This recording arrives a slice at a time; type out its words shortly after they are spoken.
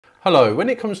Hello, when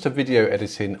it comes to video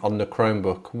editing on the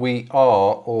Chromebook, we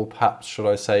are, or perhaps should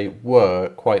I say were,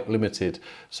 quite limited.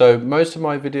 So most of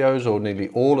my videos, or nearly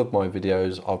all of my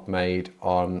videos I've made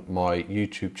on my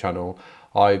YouTube channel,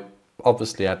 I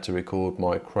obviously had to record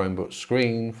my Chromebook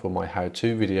screen for my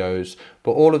how-to videos,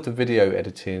 but all of the video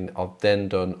editing I've then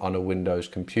done on a Windows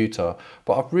computer.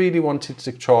 But I've really wanted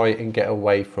to try and get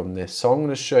away from this, so I'm going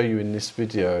to show you in this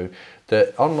video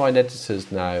that online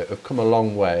editors now have come a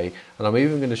long way, and I'm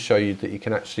even going to show you that you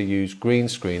can actually use green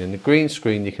screen. And the green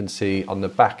screen you can see on the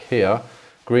back here,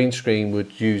 green screen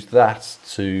would use that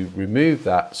to remove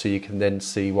that, so you can then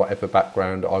see whatever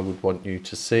background I would want you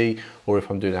to see, or if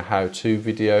I'm doing a how-to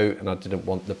video and I didn't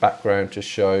want the background to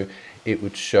show, it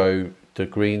would show, the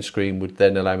green screen would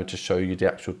then allow me to show you the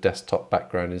actual desktop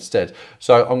background instead.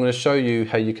 So I'm going to show you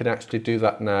how you can actually do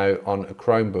that now on a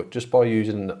Chromebook just by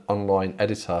using an online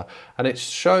editor, and it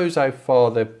shows how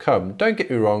far they've come. Don't get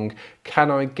me wrong,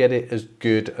 can I get it as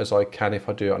good as I can if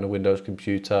I do it on a Windows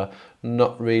computer?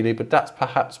 Not really, but that's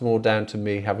perhaps more down to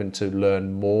me having to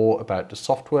learn more about the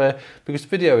software, because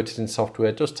video editing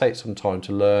software does take some time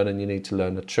to learn and you need to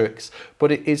learn the tricks,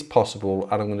 but it is possible,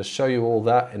 and I'm going to show you all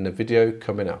that in the video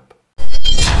coming up.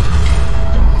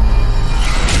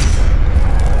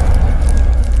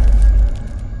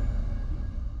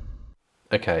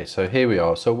 Okay, so here we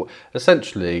are. So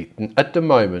essentially, at the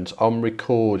moment, I'm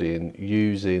recording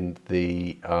using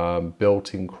the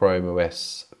built-in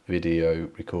ChromeOS video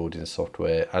recording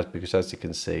software, because as you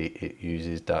can see, it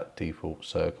uses that default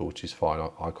circle, which is fine.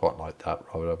 I quite like that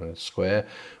rather than a square,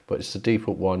 but it's the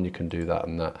default one. You can do that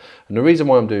and that. And the reason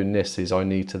why I'm doing this is I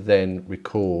need to then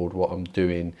record what I'm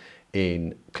doing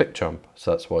in ClipChamp,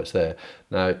 so that's why it's there.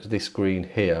 Now, this screen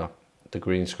here, the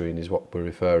green screen, is what we're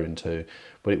referring to,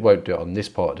 but it won't do it on this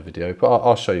part of the video, but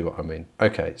I'll show you what I mean.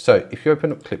 Okay, so if you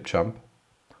open up ClipChamp,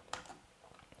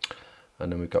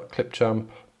 and then we've got ClipChamp,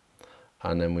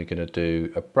 and then we're going to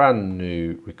do a brand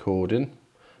new recording.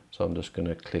 So I'm just going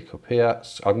to click up here.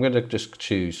 I'm going to just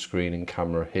choose screen and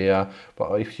camera here,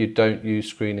 but if you don't use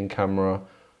screen and camera,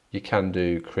 you can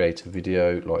do create a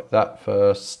video like that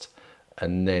first,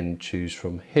 and then choose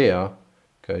from here,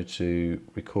 go to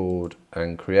record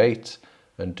and create,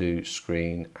 and do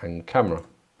screen and camera.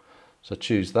 So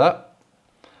choose that,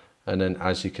 and then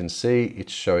as you can see,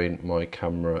 it's showing my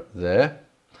camera there.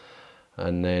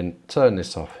 And then turn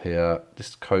this off here.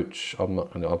 This coach, I've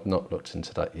not looked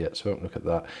into that yet, so I won't look at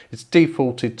that. It's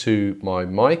defaulted to my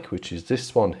mic, which is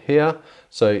this one here.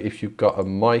 So if you've got a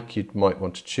mic, you might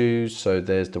want to choose. So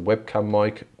there's the webcam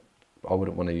mic. I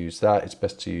wouldn't want to use that. It's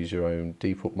best to use your own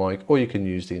default mic, or you can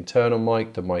use the internal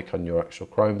mic, the mic on your actual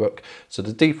Chromebook. So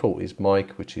the default is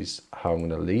mic, which is how I'm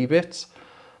going to leave it.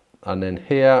 And then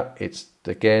here, it's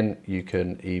again, you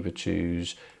can either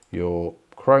choose your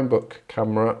Chromebook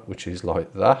camera, which is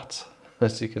like that,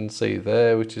 as you can see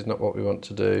there, which is not what we want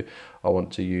to do. I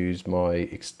want to use my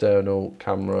external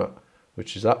camera,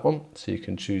 which is that one. So you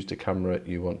can choose the camera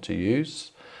you want to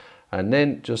use, and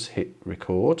then just hit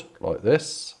record like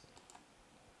this.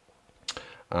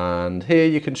 And here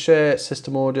you can share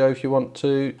system audio if you want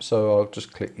to, so I'll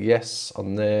just click yes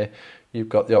on there. You've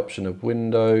got the option of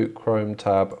window, Chrome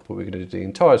tab, but we're going to do the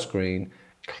entire screen.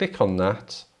 Click on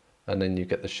that, and then you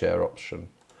get the share option.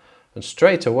 And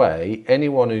straight away,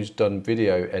 anyone who's done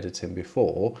video editing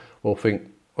before will think,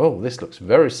 oh, this looks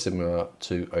very similar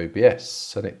to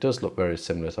OBS, and it does look very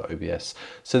similar to OBS.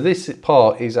 So this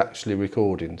part is actually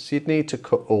recording, so you'd need to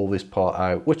cut all this part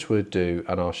out, which we'll do,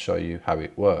 and I'll show you how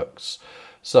it works.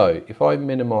 So if I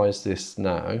minimize this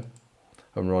now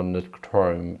and run the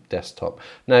Chrome desktop,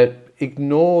 now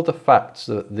ignore the fact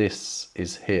that this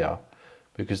is here,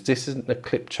 because this isn't a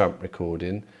ClipChamp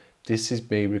recording. This is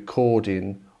me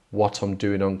recording what I'm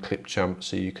doing on ClipChamp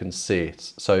so you can see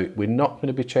it. So we're not going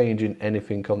to be changing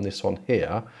anything on this one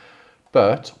here,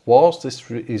 but whilst this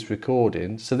is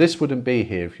recording, so this wouldn't be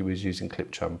here if you was using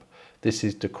ClipChamp. This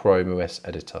is the ChromeOS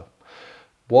editor.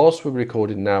 Whilst we're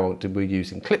recording now, we're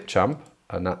using ClipChamp,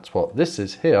 and that's what this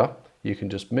is here. You can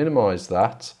just minimize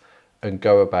that and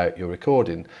go about your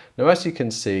recording. Now, as you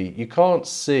can see, you can't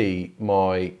see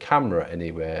my camera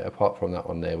anywhere apart from that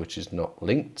one there, which is not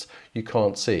linked. You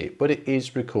can't see it, but it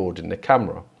is recording the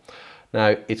camera.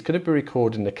 Now, it's going to be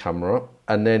recording the camera,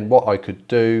 and then what I could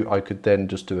do, I could then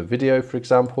just do a video, for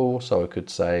example. So I could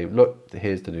say, look,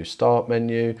 here's the new start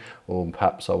menu, or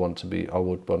perhaps I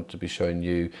would want to be showing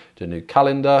you the new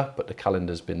calendar, but the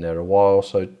calendar's been there a while.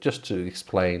 So just to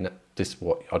explain this,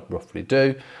 what I'd roughly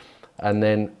do. And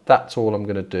then that's all I'm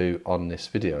going to do on this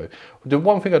video. The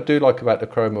one thing I do like about the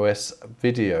ChromeOS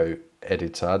video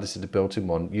editor, this is the built-in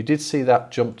one, you did see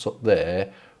that jumped up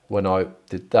there when I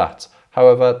did that.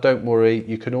 However, don't worry,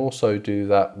 you can also do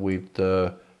that with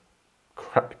the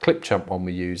ClipChamp one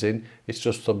we're using. It's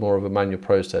just more of a manual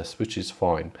process, which is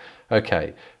fine.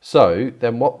 Okay, so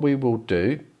then what we will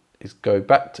do is go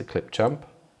back to ClipChamp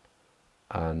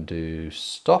and do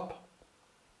stop,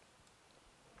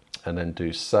 and then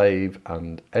do save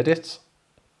and edit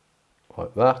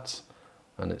like that,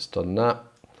 and it's done that.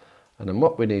 And then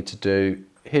what we need to do,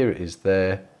 here it is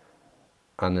there,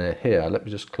 and then here, let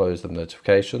me just close the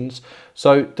notifications.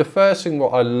 So the first thing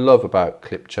what I love about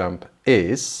ClipChamp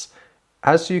is,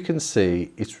 as you can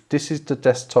see, this is the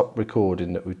desktop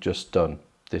recording that we've just done,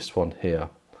 this one here.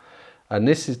 And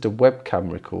this is the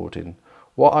webcam recording.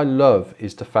 What I love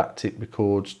is the fact it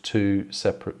records two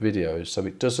separate videos, so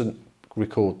it doesn't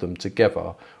record them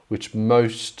together, which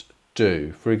most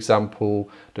do. For example,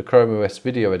 the ChromeOS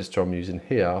video editor I'm using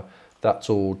here, that's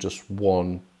all just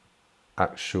one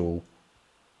actual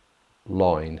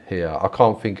line here. I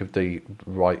can't think of the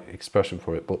right expression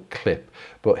for it, but clip.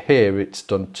 But here it's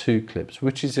done two clips,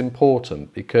 which is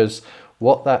important, because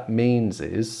what that means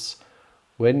is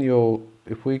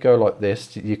if we go like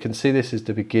this, you can see this is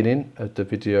the beginning of the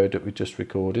video that we just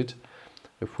recorded.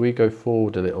 If we go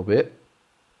forward a little bit,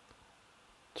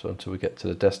 so until we get to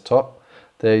the desktop,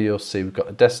 there you'll see we've got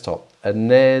a desktop, and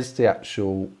there's the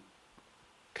actual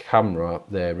camera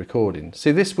there recording.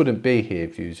 See, this wouldn't be here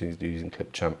if you're using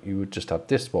ClipChamp, you would just have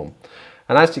this one.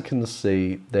 And as you can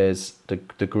see, there's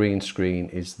the green screen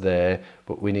is there,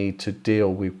 but we need to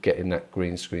deal with getting that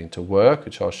green screen to work,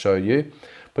 which I'll show you.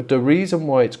 But the reason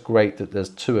why it's great that there's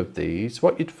two of these,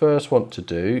 what you'd first want to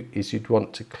do is you'd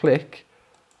want to click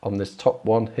on this top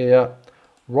one here,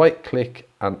 right click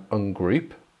and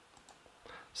ungroup.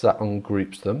 So that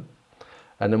ungroups them.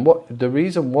 And then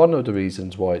one of the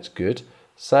reasons why it's good,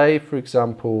 say for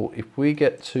example, if we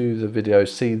get to the video,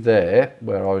 see there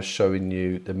where I was showing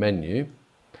you the menu,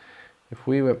 if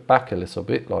we went back a little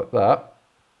bit like that,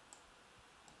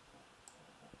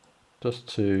 just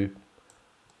to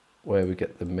where we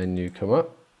get the menu come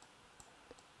up,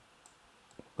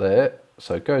 there,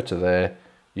 so go to there,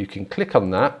 you can click on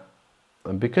that,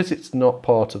 and because it's not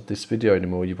part of this video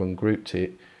anymore, you've ungrouped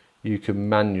it, you can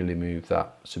manually move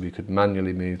that. So we could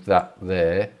manually move that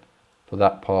there for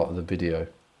that part of the video,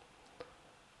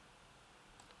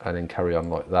 and then carry on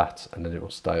like that, and then it will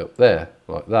stay up there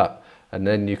like that. And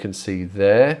then you can see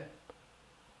there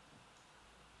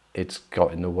it's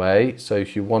got in the way, so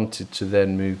if you wanted to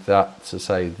then move that to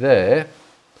say there,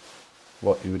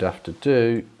 what you would have to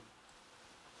do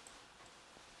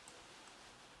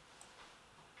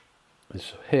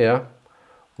is here,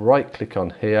 right click on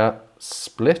here,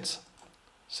 split,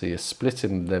 so you're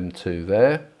splitting them two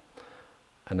there,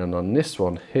 and then on this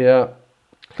one here,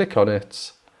 click on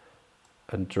it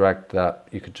and drag that.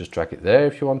 You could just drag it there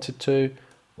if you wanted to,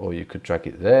 or you could drag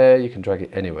it there, you can drag it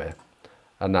anywhere,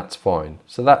 and that's fine.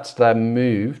 So that's then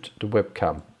moved the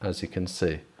webcam, as you can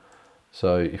see.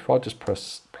 So if I just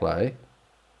press play,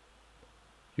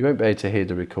 you won't be able to hear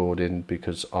the recording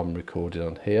because I'm recording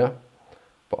on here,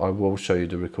 but I will show you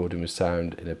the recording with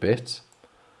sound in a bit.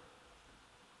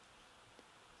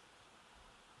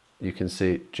 You can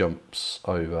see it jumps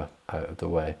over out of the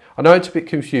way. I know it's a bit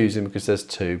confusing because there's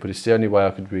two, but it's the only way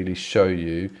I could really show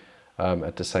you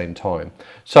at the same time.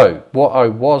 So what I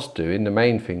was doing, the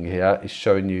main thing here, is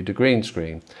showing you the green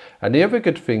screen. And the other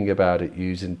good thing about it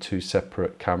using two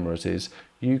separate cameras is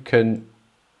you can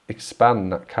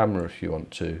expand that camera if you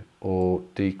want to, or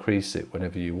decrease it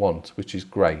whenever you want, which is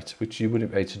great, which you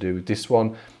wouldn't be able to do with this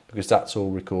one because that's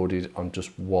all recorded on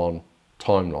just one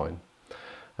timeline.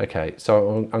 Okay,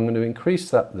 so I'm going to increase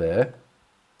that there,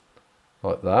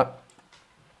 like that.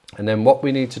 And then what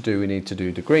we need to do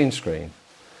the green screen.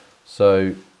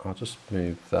 So I'll just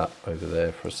move that over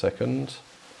there for a second.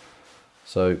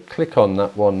 So click on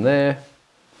that one there,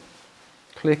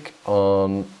 click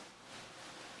on,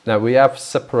 now we have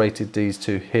separated these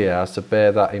two here, so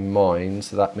bear that in mind.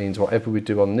 So that means whatever we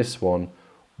do on this one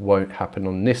won't happen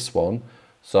on this one.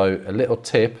 So a little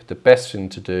tip, the best thing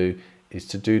to do is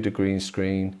to do the green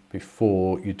screen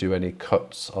before you do any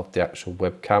cuts of the actual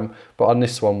webcam. But on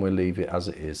this one, we'll leave it as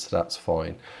it is, so that's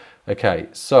fine. Okay,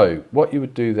 so what you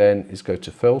would do then is go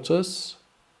to filters,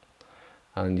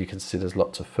 and you can see there's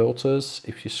lots of filters.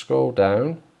 If you scroll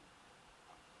down,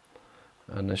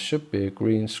 and there should be a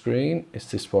green screen,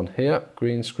 it's this one here,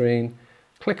 green screen,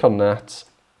 click on that.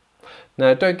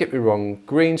 Now don't get me wrong,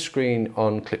 green screen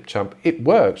on ClipChamp, it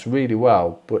works really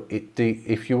well, but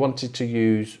if you wanted to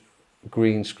use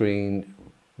green screen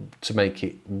to make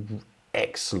it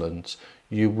excellent,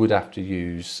 you would have to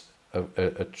use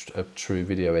a true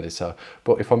video editor.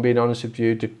 But if I'm being honest with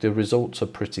you, the results are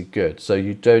pretty good. So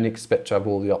you don't expect to have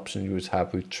all the options you would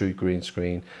have with true green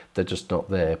screen. They're just not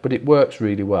there, but it works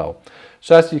really well.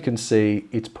 So as you can see,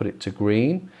 it's put it to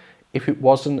green. If it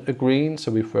wasn't a green,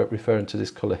 so we're referring to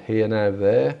this color here now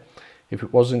there. If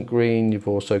it wasn't green, you've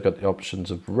also got the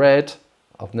options of red.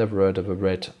 I've never heard of a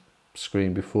red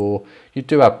screen before. You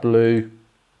do have blue.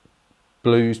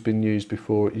 Blue's been used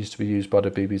before. It used to be used by the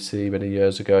BBC many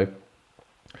years ago.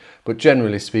 But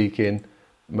generally speaking,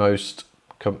 most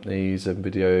companies and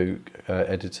video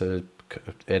editor,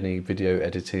 any video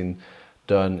editing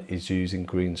done is using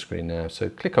green screen now. So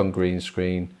click on green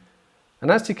screen. And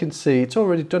as you can see, it's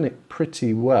already done it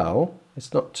pretty well.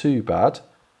 It's not too bad.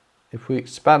 If we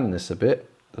expand this a bit,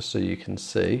 just so you can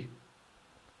see,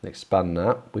 expand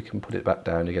that, we can put it back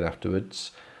down again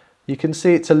afterwards. You can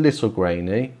see it's a little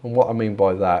grainy, and what I mean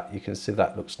by that, you can see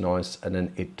that looks nice, and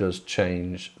then it does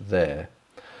change there.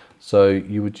 So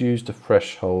you would use the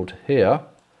threshold here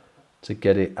to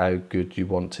get it how good you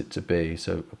want it to be.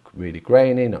 So really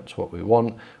grainy, that's what we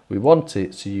want. We want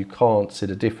it so you can't see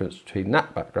the difference between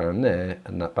that background there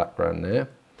and that background there.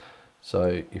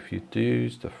 So if you do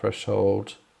use the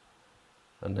threshold,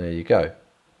 and there you go,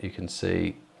 you can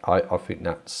see I think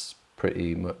that's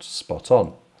pretty much spot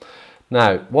on.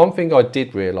 Now, one thing I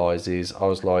did realise is I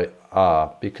was like,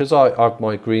 because I have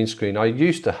my green screen, I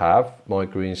used to have my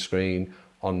green screen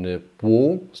on the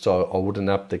wall, so I wouldn't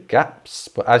have the gaps,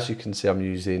 but as you can see, I'm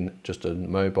using just a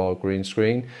mobile green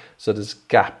screen, so there's a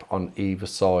gap on either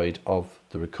side of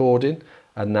the recording,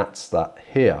 and that's that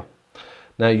here.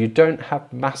 Now, you don't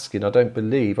have masking, I don't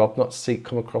believe, I've not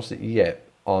come across it yet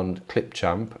on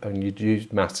ClipChamp, and you'd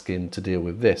use masking to deal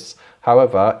with this.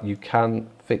 However, you can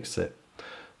fix it.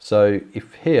 So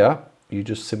if here, you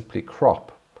just simply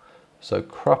crop. So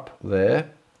crop there,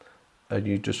 and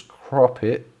you just crop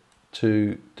it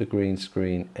to the green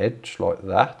screen edge like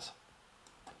that.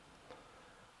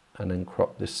 And then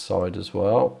crop this side as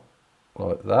well,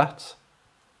 like that.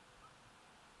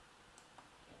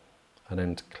 And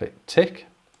then click tick.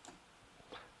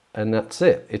 And that's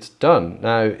it, it's done.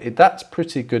 Now, that's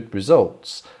pretty good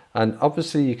results. And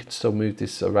obviously you can still move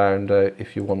this around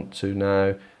if you want to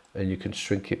now, and you can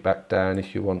shrink it back down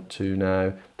if you want to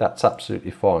now. That's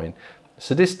absolutely fine.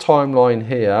 So this timeline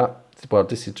here, well,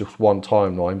 this is just one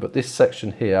timeline, but this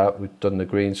section here, we've done the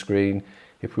green screen.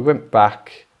 If we went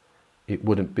back, it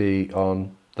wouldn't be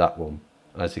on that one.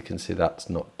 As you can see, that's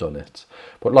not done it.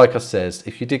 But like I says,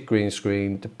 if you did green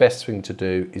screen, the best thing to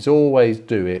do is always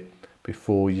do it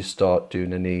before you start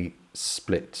doing any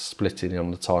splitting on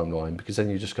the timeline, because then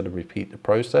you're just going to repeat the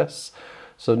process.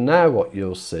 So now what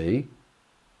you'll see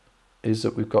is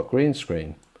that we've got green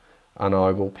screen, and I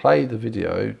will play the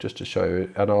video just to show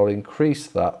you, and I'll increase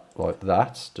that like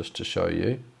that just to show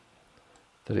you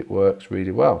that it works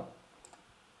really well.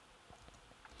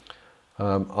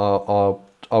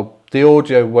 The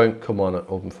audio won't come on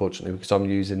unfortunately because I'm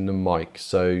using the mic,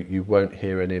 so you won't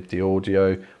hear any of the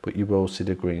audio, but you will see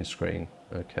the green screen.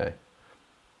 Okay.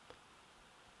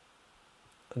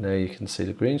 And there you can see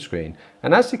the green screen,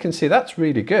 and as you can see, that's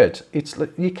really good. It's,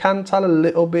 you can tell a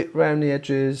little bit around the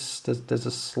edges, there's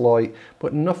a slight,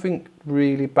 but nothing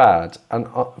really bad. And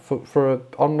for an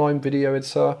online video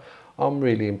editor, I'm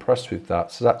really impressed with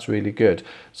that, so that's really good.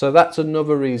 So that's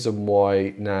another reason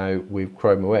why now with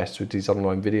ChromeOS, with these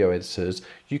online video editors,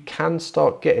 you can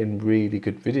start getting really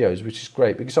good videos, which is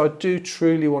great, because I do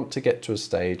truly want to get to a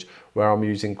stage where I'm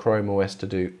using ChromeOS to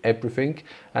do everything,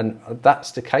 and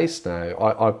that's the case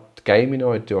now. Gaming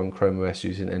I do on ChromeOS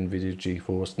using Nvidia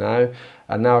GeForce Now,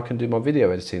 and now I can do my video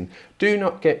editing. Do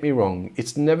not get me wrong,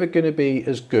 it's never going to be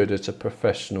as good as a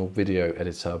professional video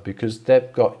editor, because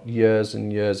they've got years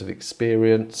and years of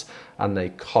experience and they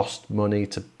cost money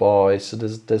to buy, so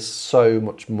there's so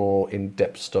much more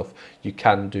in-depth stuff you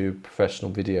can do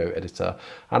professional video editor.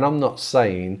 And I'm not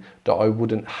saying that I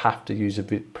wouldn't have to use a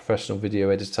professional video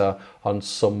editor on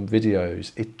some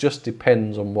videos, it just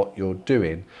depends on what you're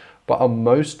doing. But on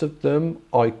most of them,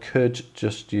 I could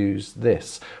just use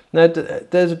this. Now,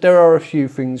 there are a few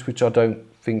things which I don't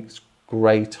think's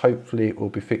great. Hopefully it will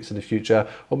be fixed in the future,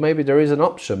 or maybe there is an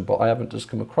option, but I haven't just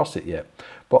come across it yet.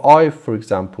 But I, for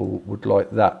example, would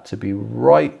like that to be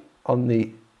right on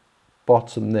the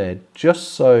bottom there, just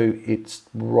so it's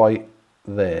right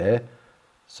there.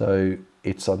 So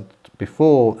it's on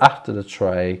before, after the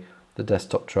tray, the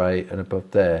desktop tray, and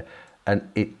above there. And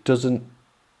it doesn't,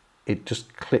 it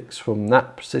just clicks from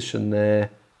that position there,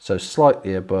 so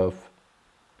slightly above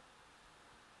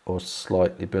or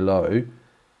slightly below.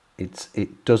 It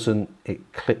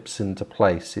clips into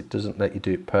place. It doesn't let you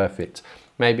do it perfect.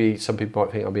 Maybe some people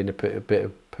might think I'm being a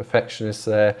bit perfectionist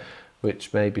there,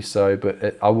 which may be so,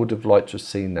 but I would have liked to have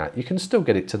seen that. You can still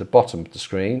get it to the bottom of the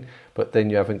screen, but then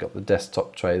you haven't got the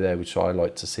desktop tray there, which I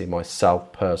like to see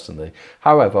myself personally.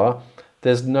 However,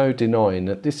 there's no denying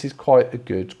that this is quite a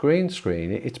good green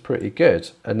screen. It's pretty good.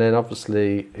 And then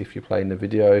obviously, if you're playing the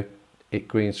video, it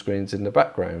green screens in the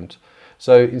background.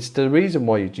 So it's the reason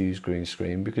why you'd use green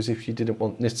screen, because if you didn't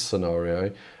want this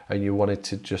scenario and you wanted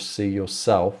to just see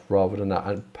yourself rather than that,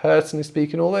 and personally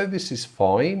speaking, although this is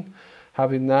fine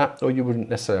having that, or you wouldn't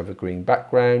necessarily have a green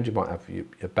background, you might have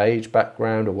your beige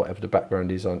background or whatever the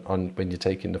background is on when you're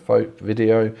taking the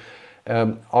video.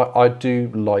 I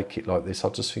do like it like this. I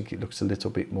just think it looks a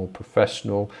little bit more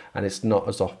professional and it's not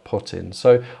as off-putting.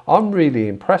 So I'm really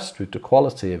impressed with the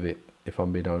quality of it, if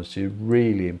I'm being honest with you,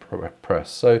 really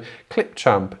impressed. So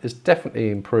ClipChamp is definitely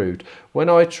improved. When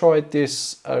I tried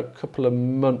this a couple of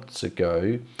months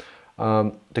ago,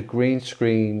 the green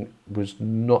screen was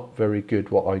not very good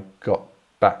what I got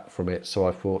back from it, so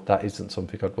I thought that isn't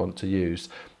something I'd want to use.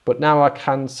 But now I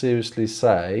can seriously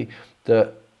say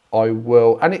that I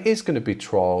will, and it is going to be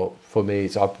trial for me,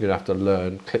 so I'm going to have to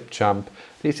learn ClipChamp.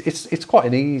 It's quite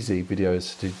an easy video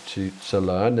to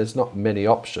learn. There's not many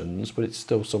options, but it's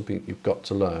still something you've got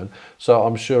to learn. So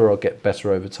I'm sure I'll get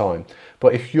better over time.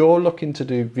 But if you're looking to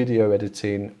do video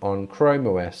editing on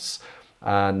ChromeOS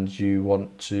and you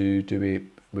want to do it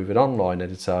with an online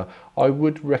editor, I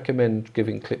would recommend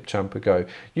giving ClipChamp a go.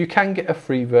 You can get a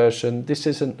free version. This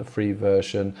isn't the free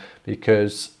version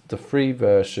because the free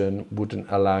version wouldn't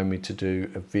allow me to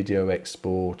do a video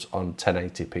export on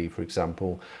 1080p, for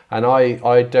example. And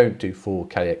I don't do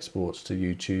 4K exports to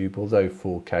YouTube, although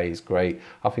 4K is great.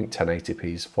 I think 1080p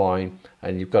is fine.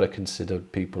 And you've got to consider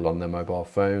people on their mobile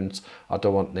phones. I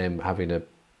don't want them having a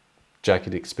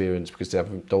jagged experience because they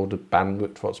haven't told the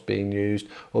bandwidth what's being used,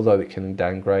 although it can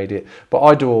downgrade it. But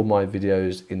I do all my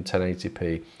videos in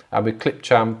 1080p, and with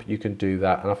ClipChamp you can do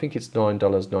that, and I think it's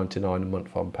 $9.99 a month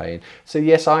I'm paying. So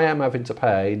yes, I am having to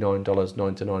pay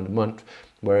 $9.99 a month,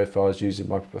 where if I was using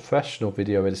my professional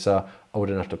video editor I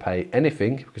wouldn't have to pay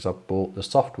anything because I've bought the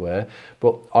software.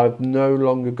 But I've no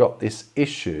longer got this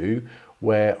issue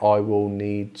where I will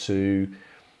need to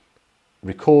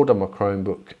record on my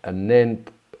Chromebook and then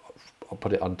I'll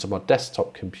put it onto my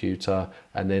desktop computer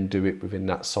and then do it within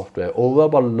that software.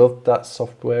 Although I love that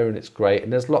software and it's great,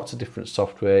 and there's lots of different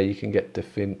software. You can get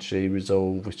DaVinci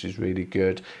Resolve, which is really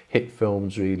good.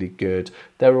 HitFilm's really good.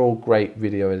 They're all great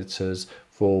video editors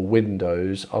for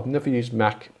Windows. I've never used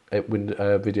Mac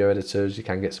video editors. You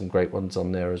can get some great ones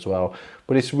on there as well,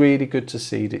 but it's really good to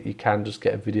see that you can just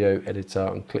get a video editor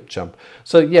on ClipChamp.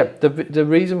 So yeah, the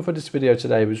reason for this video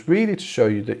today was really to show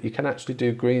you that you can actually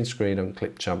do green screen on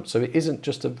ClipChamp, so it isn't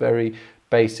just a very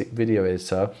basic video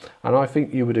editor, and I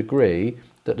think you would agree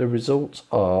that the results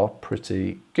are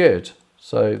pretty good.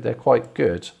 So they're quite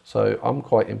good, so I'm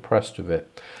quite impressed with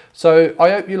it. So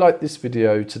I hope you liked this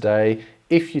video today.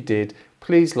 If you did,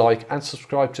 please like and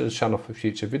subscribe to the channel for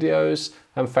future videos,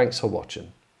 and thanks for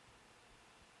watching.